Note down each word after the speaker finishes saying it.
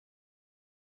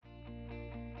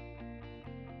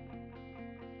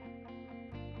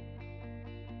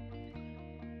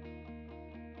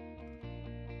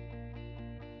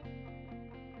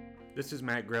This is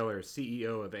Matt Greller,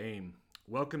 CEO of AIM.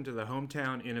 Welcome to the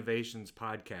Hometown Innovations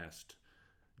Podcast.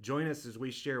 Join us as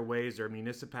we share ways our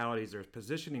municipalities are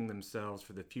positioning themselves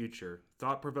for the future,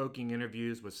 thought-provoking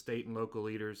interviews with state and local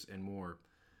leaders, and more.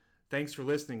 Thanks for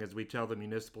listening as we tell the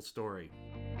municipal story.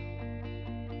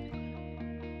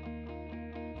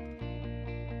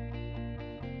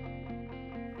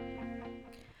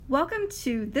 Welcome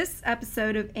to this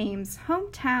episode of AIM's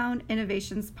Hometown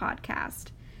Innovations Podcast.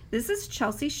 This is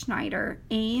Chelsea Schneider,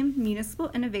 AIM Municipal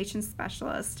Innovation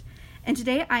Specialist, and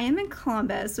today I am in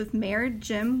Columbus with Mayor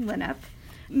Jim Linnep.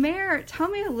 Mayor, tell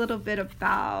me a little bit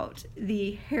about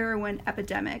the heroin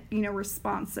epidemic,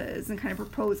 responses and kind of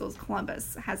proposals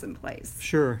Columbus has in place.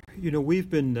 Sure. We've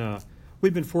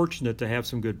been fortunate to have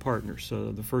some good partners.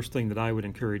 So the first thing that I would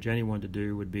encourage anyone to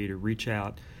do would be to reach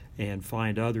out and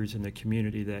find others in the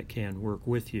community that can work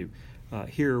with you.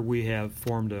 Here we have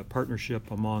formed a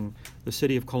partnership among the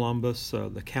City of Columbus,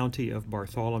 the County of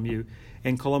Bartholomew,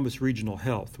 and Columbus Regional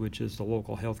Health, which is the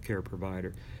local health care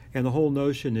provider. And the whole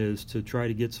notion is to try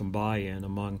to get some buy-in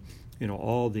among,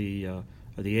 all the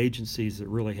agencies that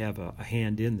really have a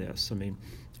hand in this. I mean,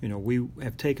 we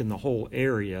have taken the whole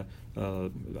area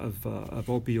of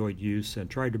opioid use and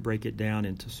tried to break it down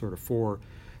into sort of four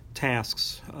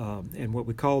tasks. And what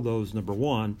we call those, number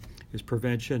one, is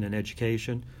prevention and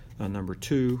education. Number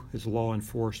two is law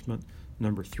enforcement.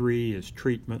 Number three is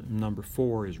treatment. And number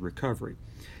four is recovery.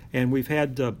 And we've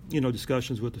had,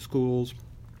 discussions with the schools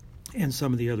and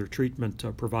some of the other treatment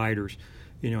providers,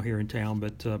 here in town.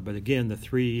 But again, the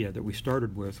three that we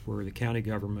started with were the county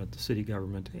government, the city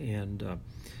government, and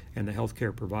the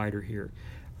healthcare provider here.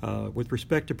 With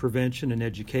respect to prevention and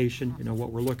education,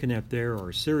 what we're looking at there are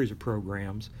a series of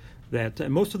programs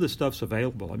that most of the stuff's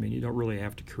available. I mean, you don't really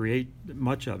have to create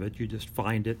much of it. You just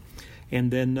find it. And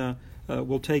then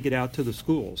we'll take it out to the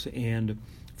schools. And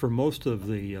for most of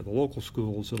the local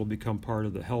schools, it'll become part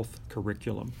of the health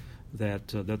curriculum that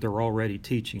they're already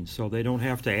teaching. So they don't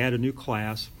have to add a new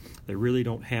class. They really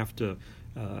don't have to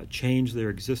change their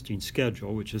existing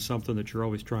schedule, which is something that you're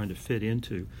always trying to fit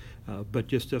into, but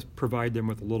just provide them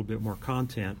with a little bit more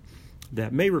content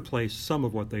that may replace some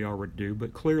of what they already do,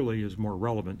 but clearly is more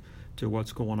relevant to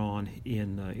what's going on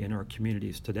in our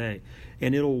communities today.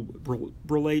 And it'll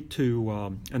relate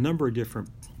to a number of different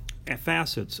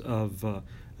facets of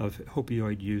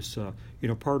opioid use.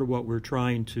 Part of what we're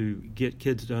trying to get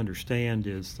kids to understand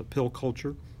is the pill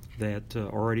culture that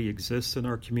already exists in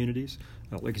our communities,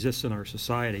 exists in our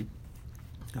society.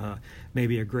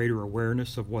 Maybe a greater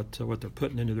awareness of what they're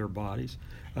putting into their bodies,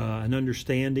 an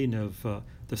understanding of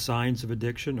the signs of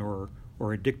addiction or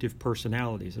addictive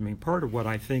personalities. I mean, part of what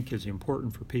I think is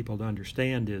important for people to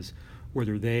understand is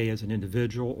whether they, as an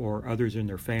individual or others in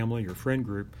their family or friend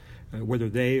group, whether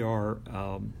they are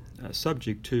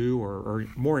subject to or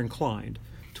more inclined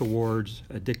towards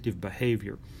addictive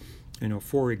behavior.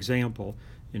 For example,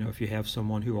 if you have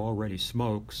someone who already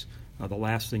smokes, the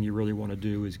last thing you really want to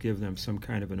do is give them some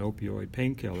kind of an opioid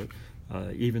painkiller,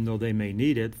 even though they may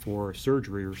need it for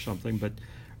surgery or something.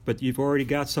 But you've already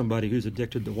got somebody who's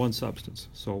addicted to one substance,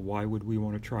 so why would we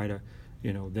want to try to,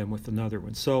 them with another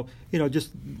one? So,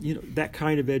 that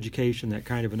kind of education, that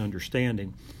kind of an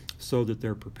understanding, so that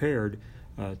they're prepared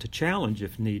to challenge,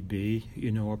 if need be,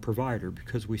 a provider,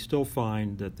 because we still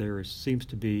find that there seems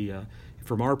to be,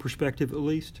 from our perspective at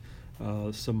least,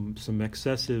 some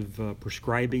excessive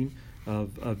prescribing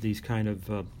of these kind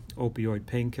of opioid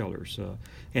painkillers.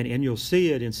 And you'll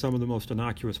see it in some of the most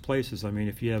innocuous places. I mean,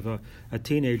 if you have a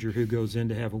teenager who goes in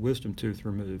to have a wisdom tooth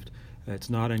removed, it's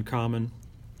not uncommon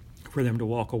for them to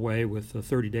walk away with a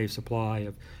 30-day supply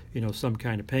of, some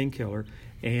kind of painkiller,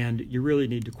 and you really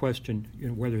need to question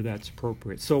whether that's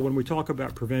appropriate. So when we talk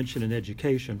about prevention and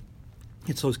education,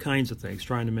 it's those kinds of things,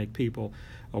 trying to make people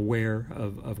aware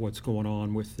of what's going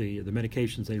on with the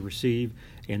medications they receive,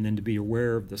 and then to be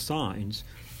aware of the signs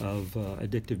of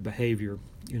addictive behavior,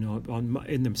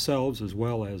 in themselves as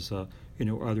well as,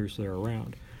 others that are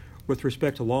around. With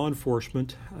respect to law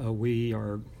enforcement, we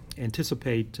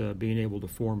anticipate being able to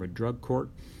form a drug court.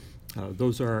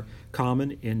 Those are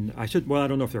common I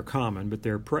don't know if they're common, but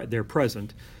they're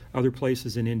present other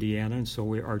places in Indiana, and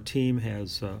so our team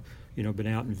has been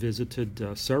out and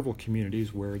visited several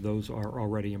communities where those are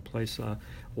already in place.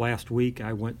 Last week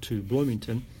I went to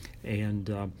Bloomington,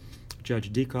 and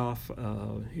Judge Dieckhoff,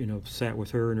 sat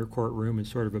with her in her courtroom and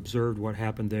sort of observed what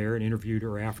happened there and interviewed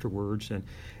her afterwards.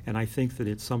 And I think that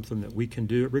it's something that we can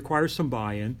do. It requires some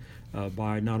buy-in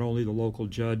by not only the local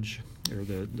judge or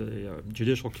the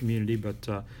judicial community, but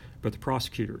the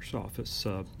prosecutor's office,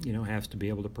 has to be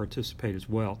able to participate as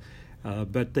well.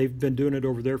 But they've been doing it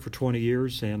over there for 20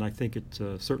 years, and I think it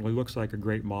certainly looks like a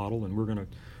great model, and we're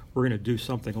going to do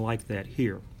something like that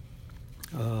here.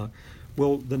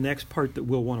 Well, the next part that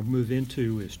we'll want to move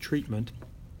into is treatment.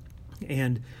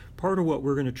 And part of what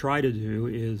we're going to try to do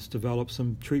is develop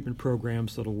some treatment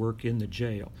programs that'll work in the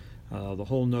jail. The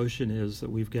whole notion is that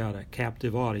we've got a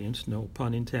captive audience, no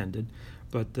pun intended,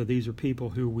 but these are people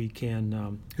who we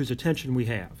can, whose attention we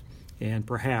have, and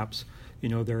perhaps,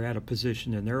 they're at a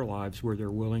position in their lives where they're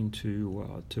willing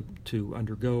to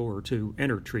undergo or to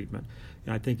enter treatment.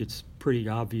 And I think it's pretty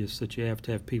obvious that you have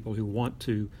to have people who want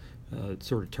to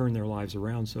sort of turn their lives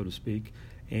around, so to speak,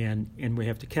 and we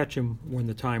have to catch them when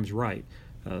the time's right.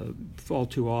 All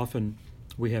too often,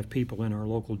 we have people in our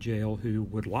local jail who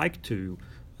would like to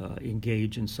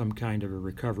engage in some kind of a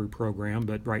recovery program,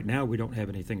 but right now we don't have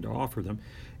anything to offer them.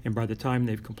 And by the time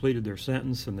they've completed their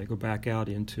sentence and they go back out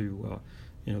into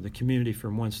the community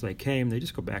from whence they came, they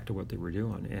just go back to what they were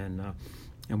doing.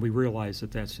 And we realize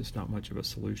that that's just not much of a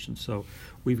solution. So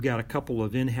we've got a couple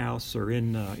of in-house or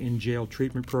in-jail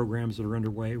treatment programs that are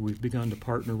underway. We've begun to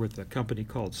partner with a company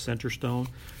called Centerstone,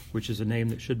 which is a name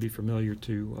that should be familiar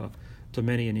to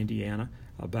many in Indiana,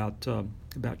 about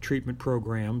treatment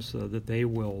programs that they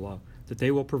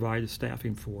will provide the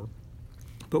staffing for.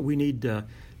 But we need to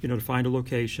find a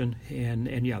location,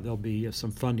 and yeah, there'll be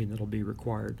some funding that'll be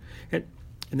required.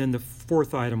 And then the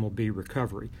fourth item will be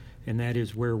recovery, and that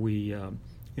is where we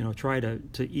try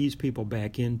to ease people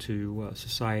back into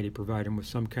society, provide them with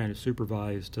some kind of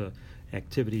supervised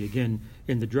activity. Again,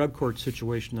 in the drug court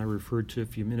situation I referred to a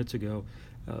few minutes ago,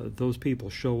 those people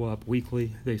show up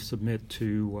weekly. They submit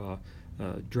to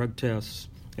drug tests,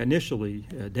 initially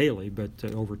daily, but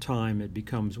over time it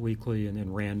becomes weekly and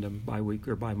then random, bi-week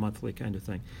or bi-monthly kind of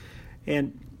thing.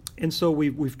 And so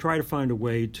we've tried to find a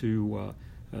way to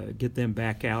get them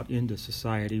back out into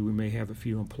society. We may have a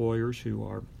few employers who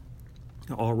are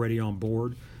already on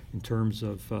board in terms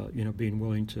of being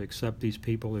willing to accept these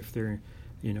people if their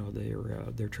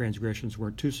transgressions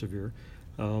weren't too severe.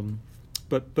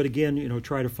 But again,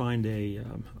 try to find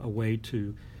a way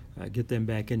to get them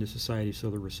back into society so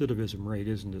the recidivism rate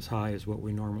isn't as high as what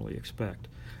we normally expect.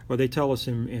 What they tell us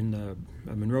in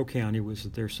Monroe County was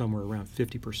that they're somewhere around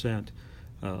 50%,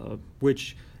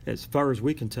 which, as far as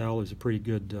we can tell, is a pretty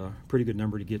good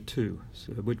number to get to,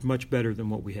 so, much better than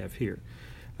what we have here.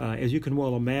 As you can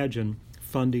well imagine,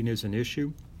 funding is an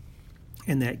issue,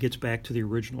 and that gets back to the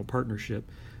original partnership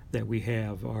that we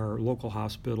have. Our local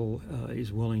hospital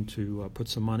is willing to put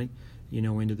some money,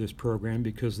 into this program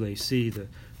because they see the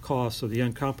costs, of the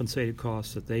uncompensated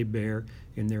costs that they bear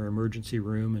in their emergency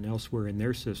room and elsewhere in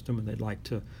their system, and they'd like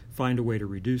to find a way to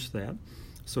reduce that.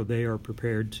 So they are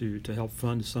prepared to help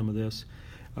fund some of this.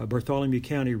 Bartholomew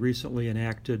County recently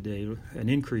enacted an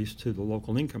increase to the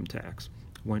local income tax.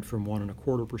 Went from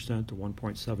 1.25% to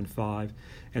 1.75%,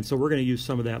 and so we're going to use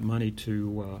some of that money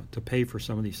to pay for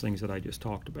some of these things that I just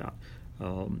talked about.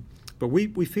 But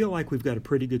we feel like we've got a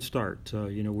pretty good start.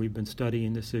 We've been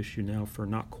studying this issue now for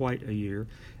not quite a year,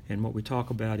 and what we talk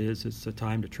about is it's a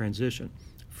time to transition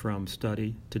from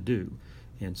study to do.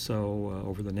 And so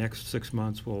over the next 6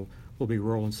 months, we'll be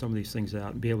rolling some of these things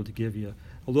out and be able to give you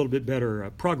a little bit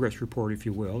better progress report, if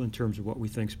you will, in terms of what we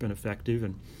think's been effective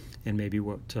and maybe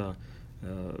what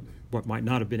might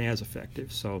not have been as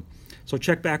effective. So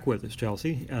check back with us,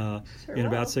 Chelsea, in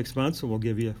about 6 months, and we'll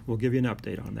give you an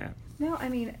update on that. No, I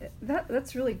mean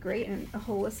that's really great and a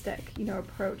holistic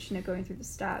approach, going through the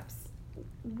steps.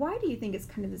 Why do you think it's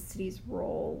kind of the city's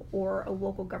role or a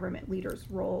local government leader's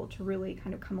role to really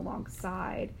kind of come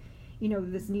alongside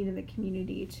this need in the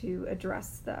community to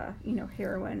address the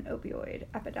heroin opioid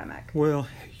epidemic? Well,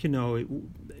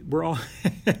 we're all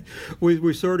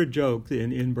we sort of joke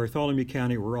in Bartholomew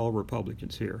County we're all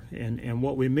Republicans here, and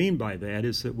what we mean by that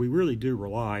is that we really do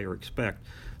rely or expect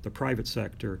the private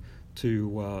sector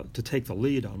to take the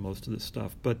lead on most of this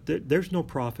stuff, but there's no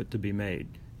profit to be made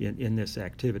in this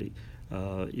activity.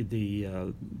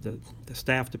 The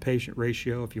staff to patient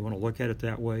ratio, if you want to look at it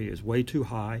that way, is way too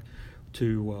high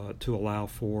to allow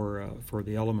for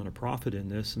the element of profit in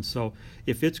this. And so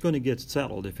if it's going to get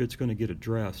settled, if it's going to get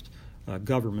addressed,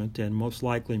 government and most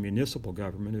likely municipal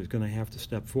government is going to have to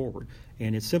step forward.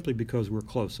 And it's simply because we're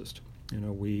closest.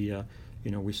 We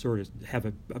sort of have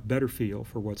a better feel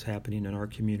for what's happening in our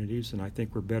communities, and I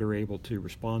think we're better able to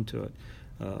respond to it.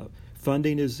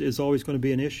 Funding is always going to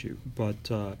be an issue,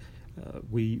 but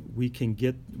we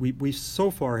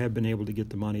so far have been able to get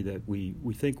the money that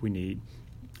we think we need,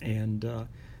 and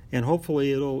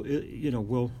hopefully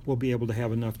we'll be able to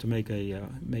have enough to make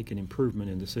an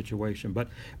improvement in the situation. But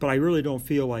I really don't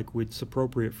feel like it's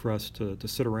appropriate for us to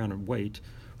sit around and wait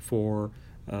for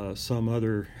some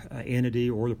other entity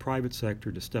or the private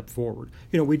sector to step forward.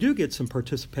 We do get some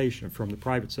participation from the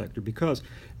private sector because,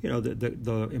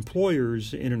 the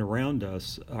employers in and around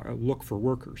us look for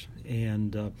workers,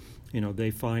 and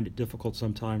they find it difficult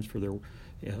sometimes for their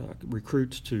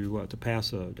recruits to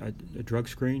pass a drug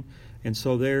screen, and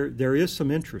so there is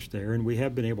some interest there, and we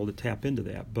have been able to tap into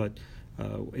that. But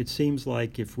it seems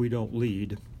like if we don't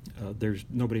lead, there's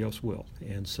nobody else will,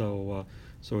 and so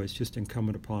it's just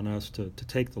incumbent upon us to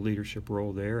take the leadership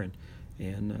role there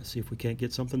and see if we can't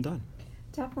get something done.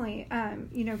 Definitely.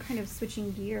 Kind of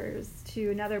switching gears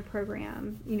to another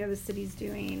program, the city's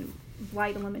doing,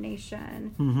 blight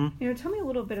elimination. Mm-hmm. Tell me a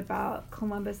little bit about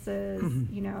Columbus's,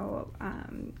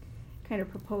 kind of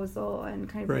proposal and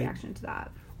kind of Right. reaction to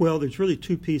that. Well, there's really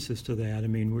two pieces to that. I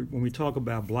mean, when we talk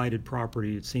about blighted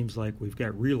property, it seems like we've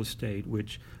got real estate,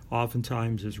 which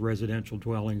oftentimes is residential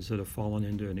dwellings that have fallen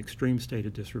into an extreme state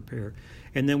of disrepair.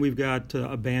 And then we've got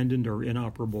abandoned or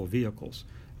inoperable vehicles,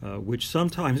 which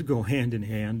sometimes go hand in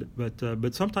hand,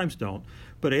 but sometimes don't.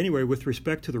 But anyway, with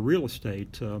respect to the real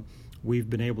estate, we've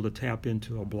been able to tap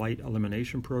into a blight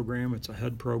elimination program. It's a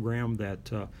HUD program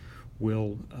that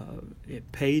will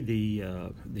pay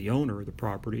the owner of the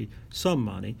property some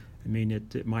money. I mean,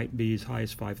 it might be as high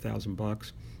as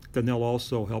 $5,000. Then they'll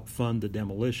also help fund the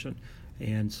demolition,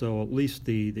 and so at least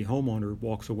the homeowner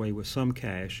walks away with some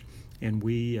cash, and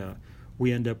we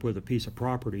end up with a piece of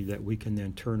property that we can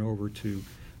then turn over to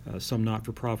some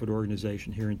not-for-profit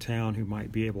organization here in town who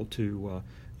might be able to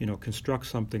construct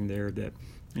something there that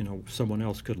someone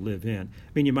else could live in.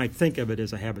 I mean, you might think of it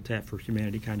as a Habitat for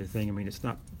Humanity kind of thing. I mean, it's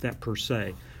not that per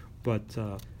se, but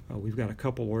we've got a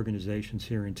couple organizations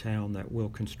here in town that will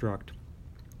construct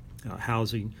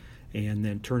housing and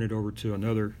then turn it over to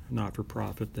another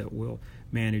not-for-profit that will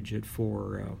manage it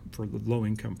for the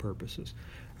low-income purposes.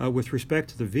 With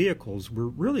respect to the vehicles, we're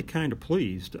really kind of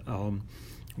pleased.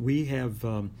 We have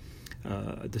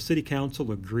the City Council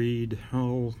agreed,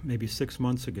 maybe 6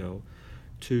 months ago,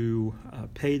 to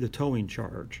pay the towing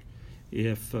charge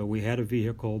if we had a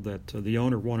vehicle that the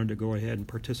owner wanted to go ahead and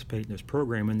participate in this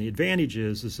program. And the advantage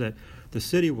is that the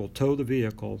city will tow the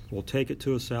vehicle, will take it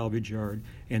to a salvage yard,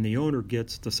 and the owner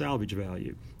gets the salvage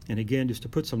value. And again, just to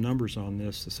put some numbers on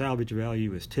this, the salvage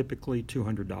value is typically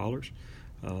 $200,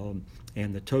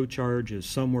 and the tow charge is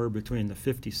somewhere between the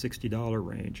 $50, $60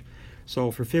 range.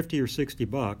 So for $50 or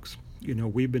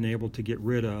 $60, we've been able to get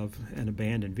rid of an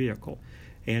abandoned vehicle.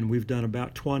 And we've done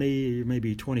about 20,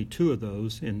 maybe 22 of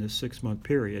those in this 6-month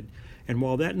period. And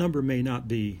while that number may not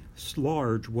be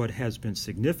large, what has been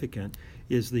significant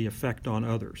is the effect on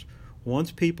others. Once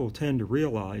people tend to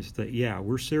realize that,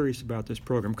 we're serious about this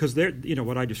program, because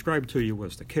what I described to you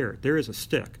was the carrot. There is a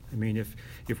stick. I mean,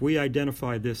 if we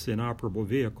identify this inoperable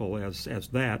vehicle as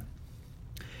that,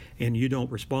 and you don't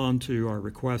respond to our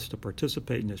request to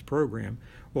participate in this program,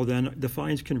 well, then the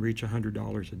fines can reach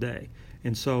 $100 a day.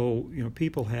 And so,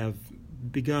 people have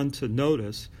begun to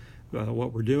notice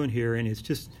what we're doing here, and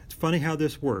it's funny how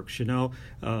this works.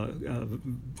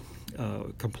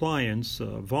 Compliance,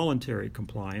 voluntary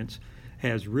compliance,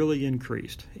 has really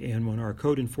increased. And when our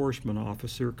code enforcement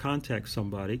officer contacts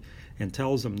somebody and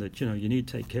tells them that, you need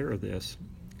to take care of this,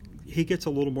 he gets a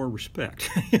little more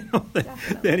respect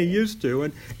than he used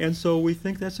to, and so we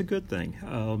think that's a good thing.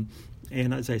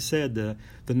 And as I said, the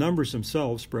numbers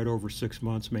themselves spread over 6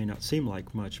 months may not seem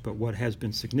like much, but what has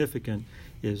been significant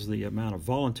is the amount of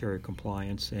voluntary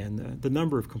compliance, and the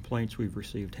number of complaints we've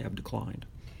received have declined.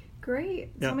 Great.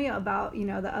 Yeah. Tell me about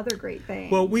the other great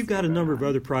things. Well, we've got a number of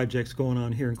other projects going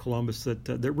on here in Columbus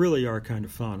that really are kind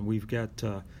of fun. We've got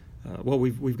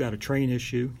we've got a train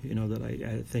issue, that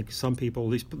I think some people, at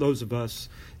least those of us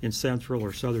in central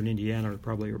or southern Indiana, are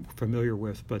probably familiar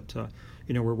with. But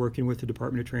we're working with the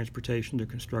Department of Transportation to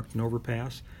construct an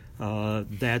overpass.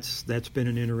 That's been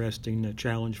an interesting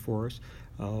challenge for us.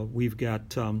 We've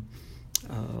got a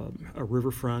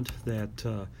riverfront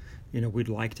that we'd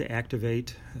like to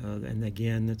activate, and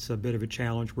again, it's a bit of a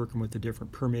challenge working with the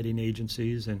different permitting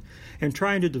agencies and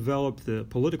trying to develop the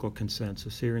political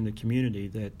consensus here in the community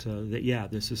that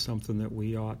this is something that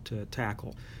we ought to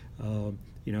tackle.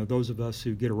 Those of us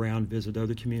who get around, visit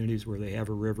other communities where they have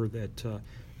a river that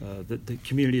the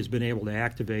community has been able to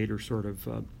activate or sort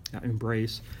of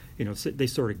embrace, they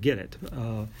sort of get it.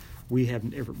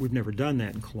 We've never done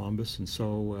that in Columbus, and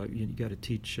so you got to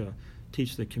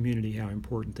teach the community how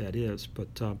important that is.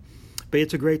 But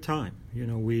it's a great time.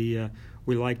 We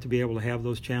like to be able to have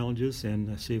those challenges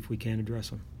and see if we can address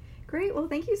them. Great. Well,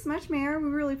 thank you so much, Mayor. We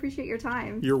really appreciate your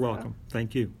time. You're welcome.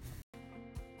 Thank you.